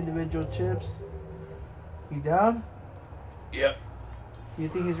 chips. 3 individual chips. You down? Yep. You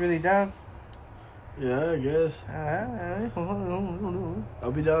think he's really down? Yeah, I guess. Alright.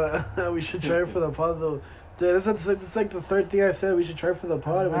 I'll be down. We should try it for the pod though. Dude, this is like the third thing I said we should try for the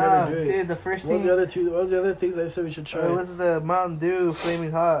pod, and we never do it. Dude, the first What was thing. the other two? What was the other things I said we should try? It was the Mountain Dew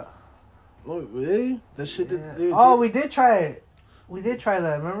Flaming Hot. Oh, really? That shit Yeah. didn't Oh, taste- we did try it. We did try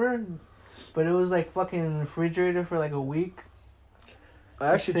that, remember? But it was like fucking refrigerated for like a week.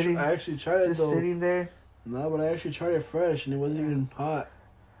 I actually tried it Just though. sitting there. No, but I actually tried it fresh, and it wasn't even hot.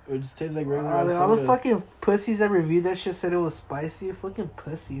 It just tastes like regular All soda. the fucking pussies that reviewed that shit said it was spicy. Fucking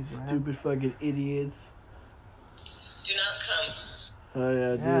pussies, man. Stupid fucking idiots. Do not come. Oh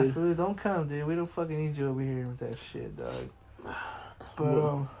yeah, Yeah, dude. food, don't come, dude. We don't fucking need you over here with that shit, dog.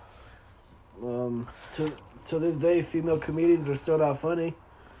 But To this day, female comedians are still not funny.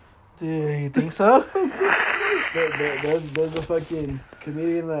 dude, you think so? There's a fucking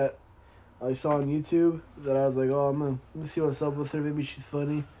comedian that I saw on YouTube that I was like, oh, let me see what's up with her. Maybe she's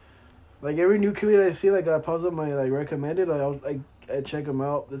funny. Like every new comedian I see, like I pause up my like recommended. I check them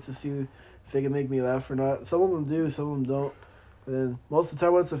out just to see if they can make me laugh or not. Some of them do, some of them don't. And then most of the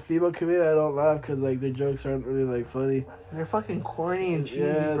time when it's a female comedian, I don't laugh because like their jokes aren't really like funny. They're fucking corny and cheesy,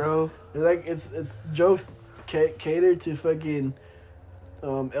 Yeah, bro. They're like it's jokes catered to fucking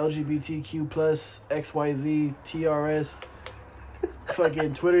LGBTQ plus XYZ TRS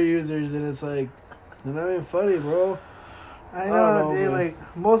fucking Twitter users, and it's like they're not even funny, bro. I don't know, know, dude. man.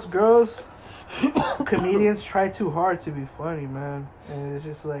 Like most girls, comedians try too hard to be funny, man. And it's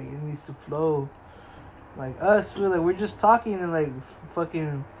just like it needs to flow. Like us, feel like we're just talking and like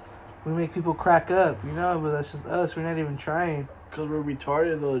fucking, we make people crack up, you know. But that's just us. We're not even trying. Cause we're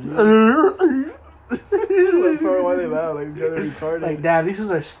retarded though, dude. That's probably why they laugh. Like they're retarded. Like, damn, these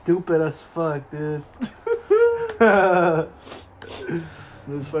ones are stupid as fuck, dude.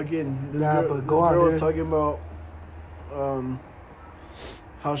 This fucking this Nah, girl, but this go on, girl was dude. talking about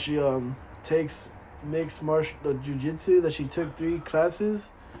how she takes mixed martial jiu-jitsu, that she took 3 classes.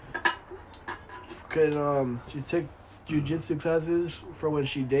 She took jiu-jitsu classes for when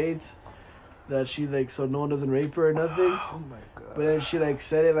she dates, that she like so no one doesn't rape her or nothing. Oh my god. But then she like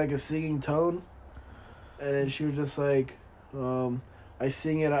said it like a singing tone, and then she was just like, I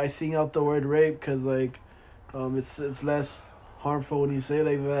sing out the word rape because like, it's less harmful when you say it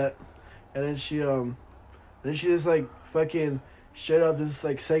like that. And then she just like fucking straight up just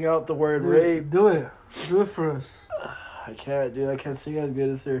like sang out the word Dude, rape. do it for us. I can't, dude. I can't sing as good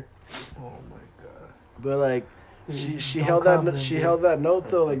as her. Oh my god. But like, Dude, she don't held that comment, she dude. held that note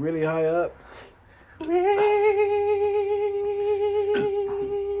though like really high up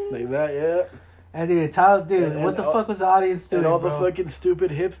like that, yeah. And dude, And what the all- fuck was the audience doing? And all bro? the fucking stupid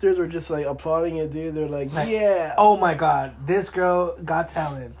hipsters were just like applauding it, dude. They're like, Like, yeah, Oh my god, this girl got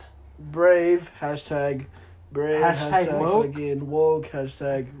talent. brave, hashtag brave, Hashtag woke? fucking woke,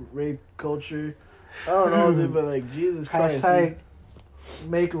 hashtag rape culture. I don't know, dude, but like, Jesus Christ. Hashtag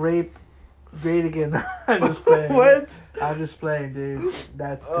make rape great again. I'm just playing. What? I'm just playing, dude.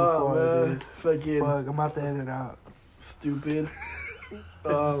 That's too Oh, far, man. dude. Fucking Fuck, I'm about to edit it out. stupid.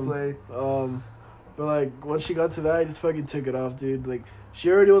 Just play. But like, once she got to that, I just fucking took it off, dude. Like,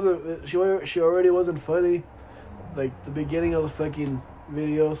 she already wasn't funny, like, the beginning of the fucking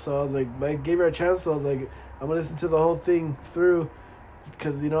video, so I was like, I gave her a chance, so I was like, I'm gonna listen to the whole thing through,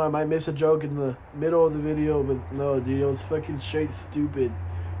 because, you know, I might miss a joke in the middle of the video, but no, dude, it was fucking straight stupid.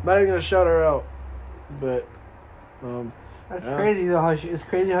 I'm not even gonna shout her out, but, That's yeah. crazy though. It's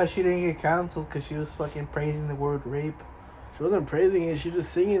crazy how she didn't get canceled because she was fucking praising the word rape she wasn't praising it, she was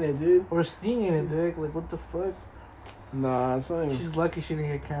just singing it, dude. or singing it, dude. Like what the fuck? Nah, it's not even... She's lucky she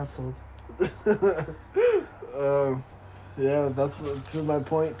didn't get canceled. Yeah, that's to my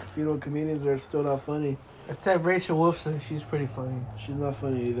point. Female comedians are still not funny. Except Rachel Wolfson, she's pretty funny. She's not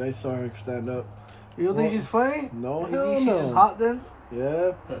funny either. I saw her stand up. You don't think Well, she's funny? No, You hell think she's no. just hot then?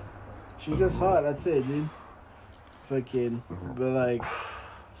 Yeah, she's just hot. That's it, dude. Fucking, but like,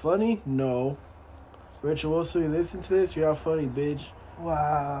 Funny? No. Rachel Wilson, you listen to this? You're not funny, bitch.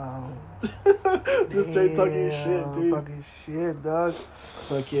 Wow. Just straight talking shit, dude. Talking shit, dog.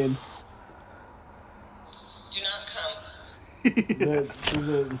 Fucking. Do not come.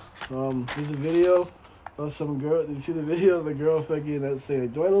 There's a video of some girl. Did you see the video of the girl fucking that's saying,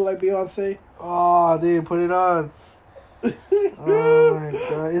 do I look like Beyonce? Oh, dude, put it on. Oh my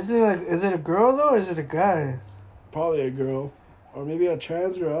god. Is it a girl though or is it a guy? Probably a girl. Or maybe a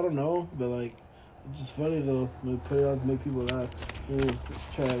trans girl, I don't know. But like, it's just funny though. We put it on to make people laugh. Let's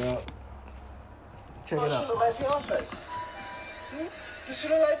try it out. Check it You out. look like Beyonce. You should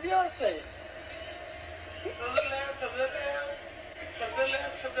look like Beyonce. To the left, to the left, to the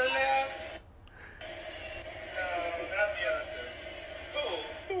left, to the left. No, not Beyonce.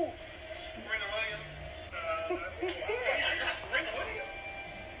 Who? Serena Williams. Not Serena Williams.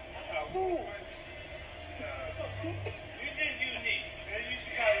 You just unique. Man, you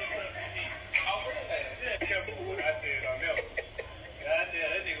should call yourself unique. Oh, really? Yeah, careful with what I said on them. Goddamn,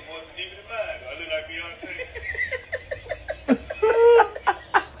 that nigga was deep in the mind. I look like Beyonce.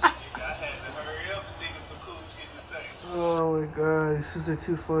 Oh my god, these dudes are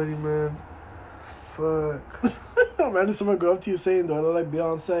too funny, man. Fuck. Imagine someone go up to you saying, do I look like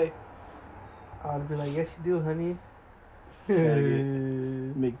Beyonce? I'd be like, yes, you do, honey.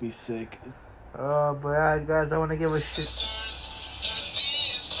 Faggot. Make me sick. But yeah, guys, I want to give a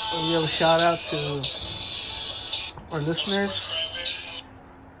shout out to our listeners.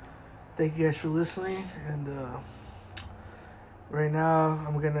 Thank you guys for listening. And right now,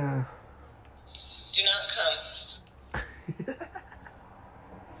 I'm gonna. Do not come.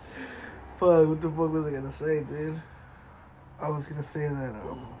 Fuck, what the fuck was I gonna say, dude? I was gonna say that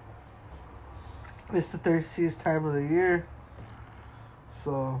it's the thirstiest time of the year,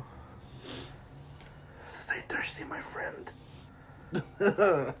 so stay thirsty, my friend.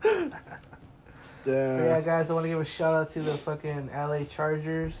 But yeah, guys, I want to give a shout out to the fucking LA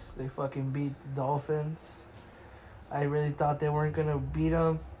Chargers. They fucking beat the Dolphins. I really thought they weren't gonna beat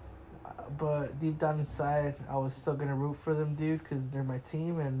them, but deep down inside, I was still gonna root for them, dude, because they're my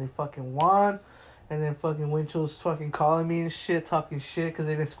team, and they fucking won. And then fucking Winchell's fucking calling me and shit, talking shit, because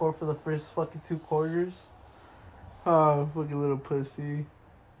they didn't score for the first fucking 2 quarters. Oh, fucking little pussy.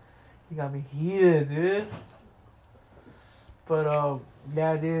 You got me heated, dude. But,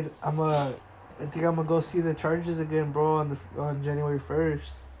 yeah, dude, I think I'm gonna go see the Chargers again, bro, on January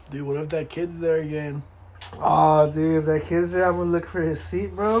 1st. Dude, what if that kid's there again? Oh, dude, if that kid's there, I'm gonna look for his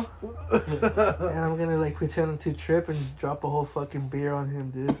seat, bro. And I'm gonna, like, pretend to trip and drop a whole fucking beer on him,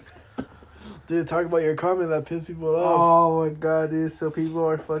 dude. Dude, talk about your comment that pissed people off. Oh, my God, dude. So people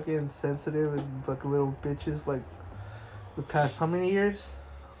are fucking sensitive and fucking little bitches, like, the past how many years?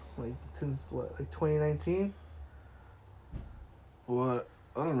 Like, since, what, like 2019? What?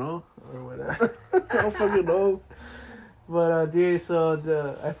 I don't know. Or whatever. I don't fucking know. But, dude,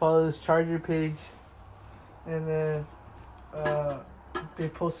 so I follow this Charger page. And then they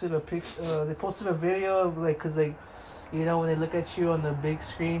posted a video of, like, because, like, you know, when they look at you on the big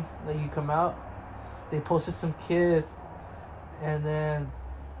screen, like, you come out, they posted some kid, and then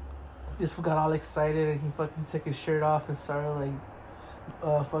this fool got all excited, and he fucking took his shirt off and started, like,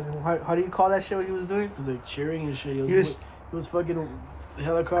 fucking, how do you call that shit what he was doing? He was, like, cheering and shit. He was fucking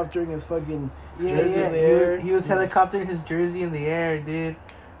helicoptering his fucking Yeah, jersey yeah. in the air. He was helicoptering his jersey in the air, dude.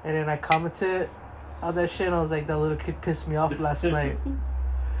 And then I commented on that shit, and I was like, that little kid pissed me off last night.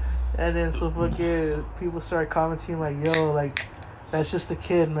 And then so fucking people started commenting like, yo, like, that's just a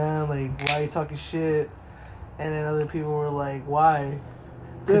kid, man. Like, why are you talking shit? And then other people were like, why?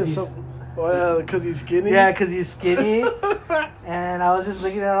 Yeah, because he's skinny? Yeah, because he's skinny. And I was just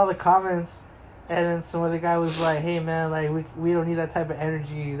looking at all the comments. And then some other guy was like, hey, man, like, we don't need that type of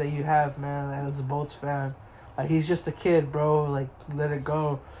energy that you have, man, as a Bolts fan. Like, he's just a kid, bro. Like, let it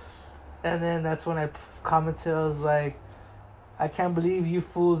go. And then that's when I commented, I was like, I can't believe you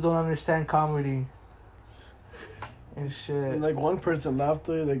fools don't understand comedy. And shit. And like one person laughed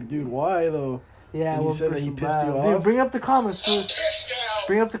though, like, dude, why though? Yeah, and you one said that he person pissed you laughed. off. Dude, bring up the comments, dude.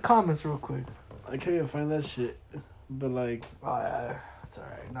 Bring up the comments real quick. I can't even find that shit. But like, Oh yeah, it's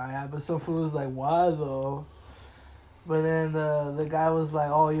alright. Nah, yeah, but some fool was like, why though? But then the guy was like,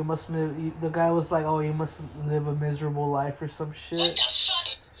 oh, you must live. The guy was like, oh, you must live a miserable life or some shit. What the fuck?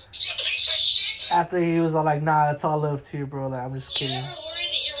 You piece of shit! After he was all like, nah, it's all love to you, bro. Like, I'm just You kidding. ever worry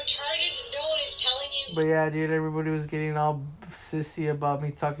that you're retarded and no one is telling you? But yeah, dude, everybody was getting all sissy about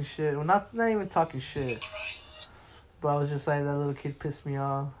me talking shit. Well, not even talking shit. But I was just like, that little kid pissed me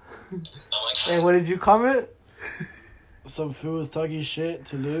off. Oh my god. Hey, what did you comment? some fool was talking shit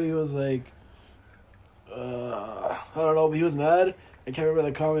to Lou. He was like, I don't know, but he was mad I can't remember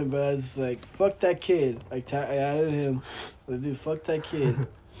the comment, but I was like, "Fuck that kid." I added him. Like, dude, fuck that kid.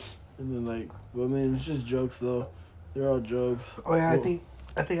 And then like, well, man, it's just jokes though. They're all jokes. Oh yeah, Well,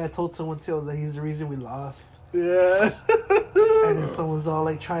 I think I told someone too. I was like, he's the reason we lost. yeah. And then someone's all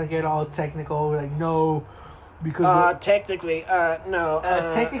like trying to get all technical, like no, because technically, no.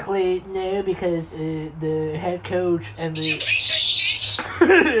 technically no, because the head coach and the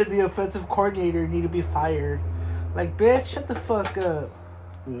the offensive coordinator need to be fired. Like, bitch, shut the fuck up.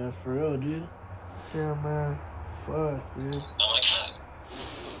 Yeah, for real, dude. Yeah, man. Fuck, dude. Oh my god.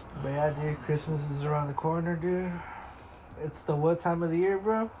 But yeah, dude, Christmas is around the corner, dude. It's the what time of the year,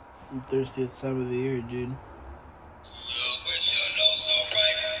 bro? Thirstiest time of the year, dude.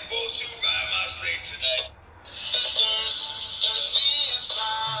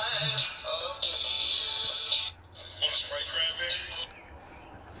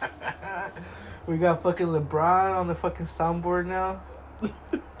 We got fucking LeBron on the fucking soundboard now.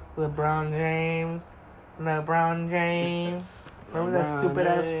 LeBron James. LeBron James. Remember that LeBron stupid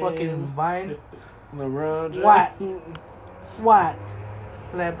ass James. fucking Vine? LeBron James. What? What?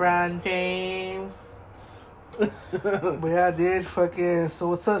 LeBron James. But yeah, dude, fucking. So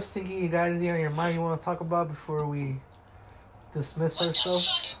what's up, Stinky? You got anything on your mind you want to talk about before we dismiss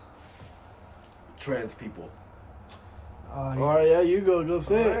ourselves? Trans people. Alright, yeah, you go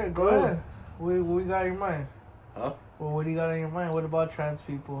say Alright, it. go ahead. What you got on your mind? Huh? Well, what do you got on your mind? What about trans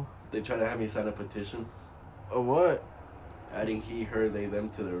people? They try to have me sign a petition Of what? adding he, her, they, them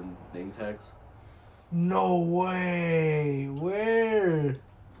to their name tags. No way. Where?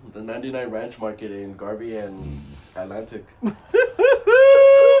 The 99 Ranch Market in Garvey and Atlantic.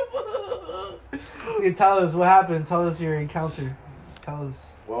 You tell us what happened. Tell us your encounter. Tell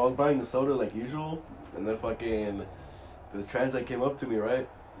us. Well, I was buying the soda like usual, and then fucking this trans that came up to me, right?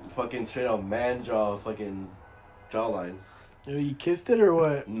 Fucking straight on man jaw, fucking jawline. You kissed it or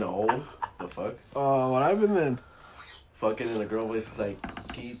what? No, the fuck? Oh, what happened then? Fucking in a girl voice, it's like,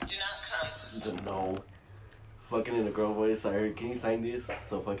 can you... Do not come. No. Fucking in a girl voice, I heard, can you sign this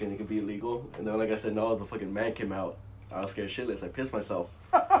so fucking it could be illegal? And then like I said no, the fucking man came out. I was scared shitless. I pissed myself.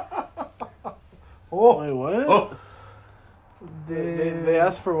 Oh, Wait, what? Oh. They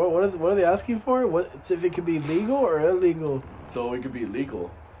asked for what? What are they asking for? What? It's if it could be legal or illegal So it could be illegal.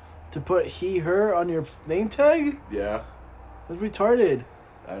 to put he, her on your name tag? Yeah, That's retarded.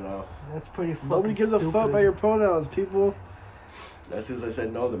 I know. that's pretty fucking Nobody gives a fuck stupid. about your pronouns, people. As soon as I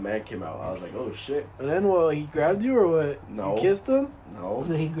said no, the man came out. I was like, oh shit. And then, well, he grabbed you or what? No. You kissed him? No.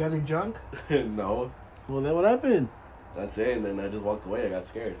 Did he grab your junk? No. Well, then what happened? That's it. And then I just walked away. I got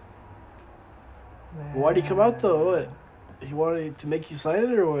scared. Why'd he come out though? What? He wanted to make you sign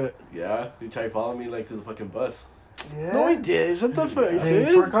it or what? Yeah, he tried following me like to the fucking bus. Yeah. No, he did. Shut the fuck. Are you Did he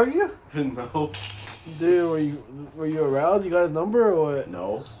serious? twerk on you? No. Dude, were you aroused? You got his number or what?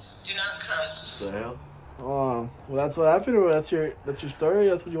 No. Do not come. The hell? Well, that's what happened, or that's your story.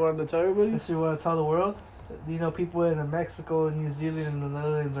 That's what you wanted to tell everybody. That's what you want to tell the world? You know, people in Mexico, New Zealand, and the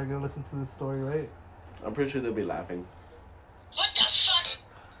Netherlands are gonna listen to this story, right? I'm pretty sure they'll be laughing. What the fuck?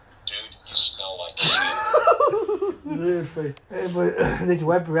 Dude, you smell like shit. Dude, Hey, but did you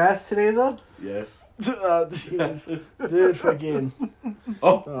wipe your ass today though? Yes. jeez. Dude, fucking.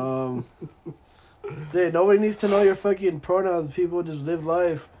 Oh. Dude, nobody needs to know your fucking pronouns. People just live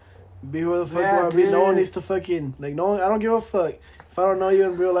life. Be who the fuck Yeah, you want to be. No one dude. needs to fucking like. No one. I don't give a fuck. If I don't know you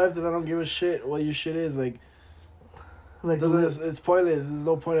in real life, then I don't give a shit what your shit is. Like, Like, it's pointless. There's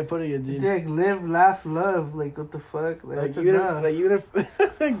no point in putting it, dude. dick, live, laugh, love. Like, what the fuck? Like, that's enough. Even if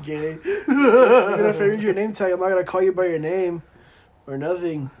gay, even if I read your name tag, I'm not gonna call you by your name or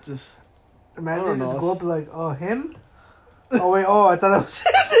nothing. Just I Imagine don't just know. go up and like, oh, him? Oh, wait, oh, I thought that was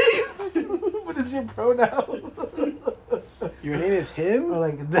your name. What is your pronoun? your name is him. Or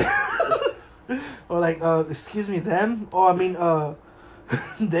like, or like, excuse me, them? Oh, I mean,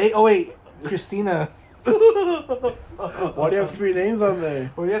 they? Oh, wait, Christina. Why do you have 3 names on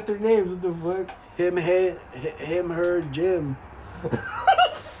there? Or you have 3 names, what the fuck? Him, her, Jim.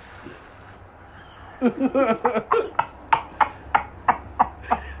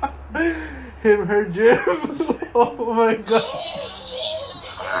 Him, her, Jim. Oh my god.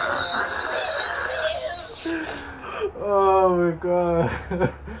 Oh my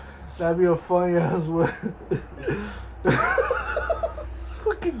god. That'd be a funny ass one.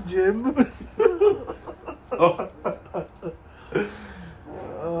 Fucking Jim. Oh.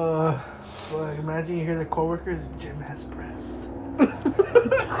 Fuck, imagine you hear the coworkers, Jim has breast.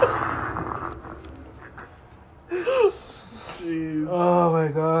 Jeez. Oh my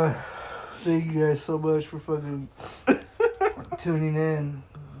god. Thank you guys so much for fucking tuning in.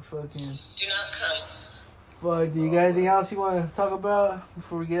 Fucking. Do not come. Fuck, do you got anything else you want to talk about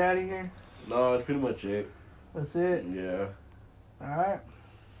before we get out of here? No, that's pretty much it. That's it? Yeah. Alright.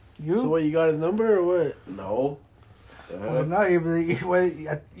 You? So what, you got his number or what? No. Well, no, you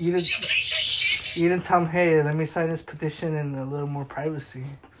didn't tell him, hey, let me sign this petition in a little more privacy.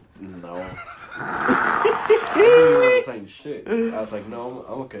 No. I was saying shit. I was like, no,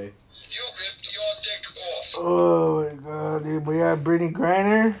 I'm okay. You ripped your dick off. Oh my god, dude. But yeah, Brittney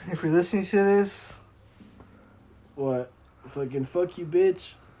Griner, if you're listening to this, What? Fucking fuck you,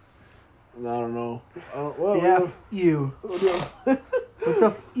 bitch. I don't know. Well, yeah, well, you. well, What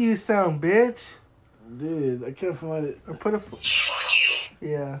the you sound, bitch? dude, I can't find it. Or put a Fuck you.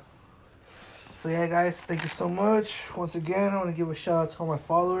 yeah. So yeah, guys, thank you so much. Once again, I want to give a shout out to all my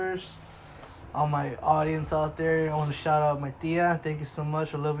followers, all my audience out there. I want to shout out my tia. Thank you so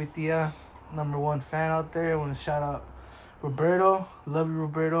much. I love you, tia. #1 fan out there. I want to shout out Roberto. Love you,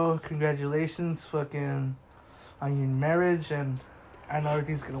 Roberto. Congratulations, fucking, on your marriage, and I know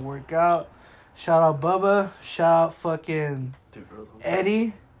everything's gonna work out. Shout out Bubba. Shout out fucking 2 girls, 1 cup.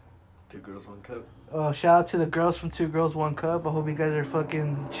 Eddie. 2 girls, 1 cup. Shout out to the girls from 2 Girls 1 Cup. I hope you guys are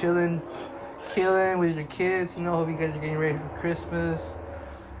fucking chilling, killing with your kids. You know, hope you guys are getting ready for Christmas.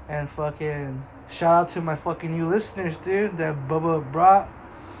 And fucking shout out to my fucking new listeners, dude, that Bubba brought.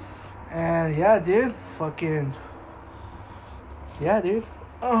 And yeah, dude, fucking yeah, dude.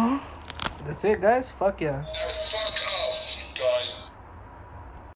 That's it, guys. Fuck yeah.